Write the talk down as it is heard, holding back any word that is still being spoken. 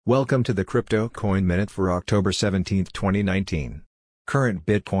Welcome to the Crypto Coin Minute for October 17, 2019. Current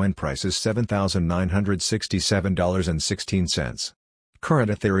Bitcoin price is $7,967.16. Current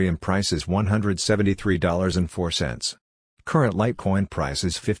Ethereum price is $173.04. Current Litecoin price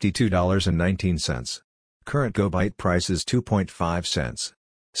is $52.19. Current GoByte price is 2.5 cents.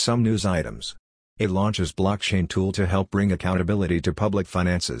 Some news items. A launches blockchain tool to help bring accountability to public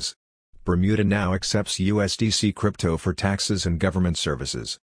finances. Bermuda now accepts USDC crypto for taxes and government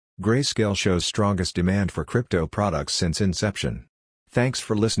services. Grayscale shows strongest demand for crypto products since inception. Thanks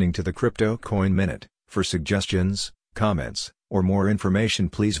for listening to the Crypto Coin Minute. For suggestions, comments, or more information,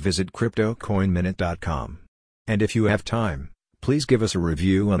 please visit cryptocoinminute.com. And if you have time, please give us a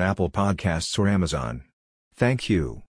review on Apple Podcasts or Amazon. Thank you.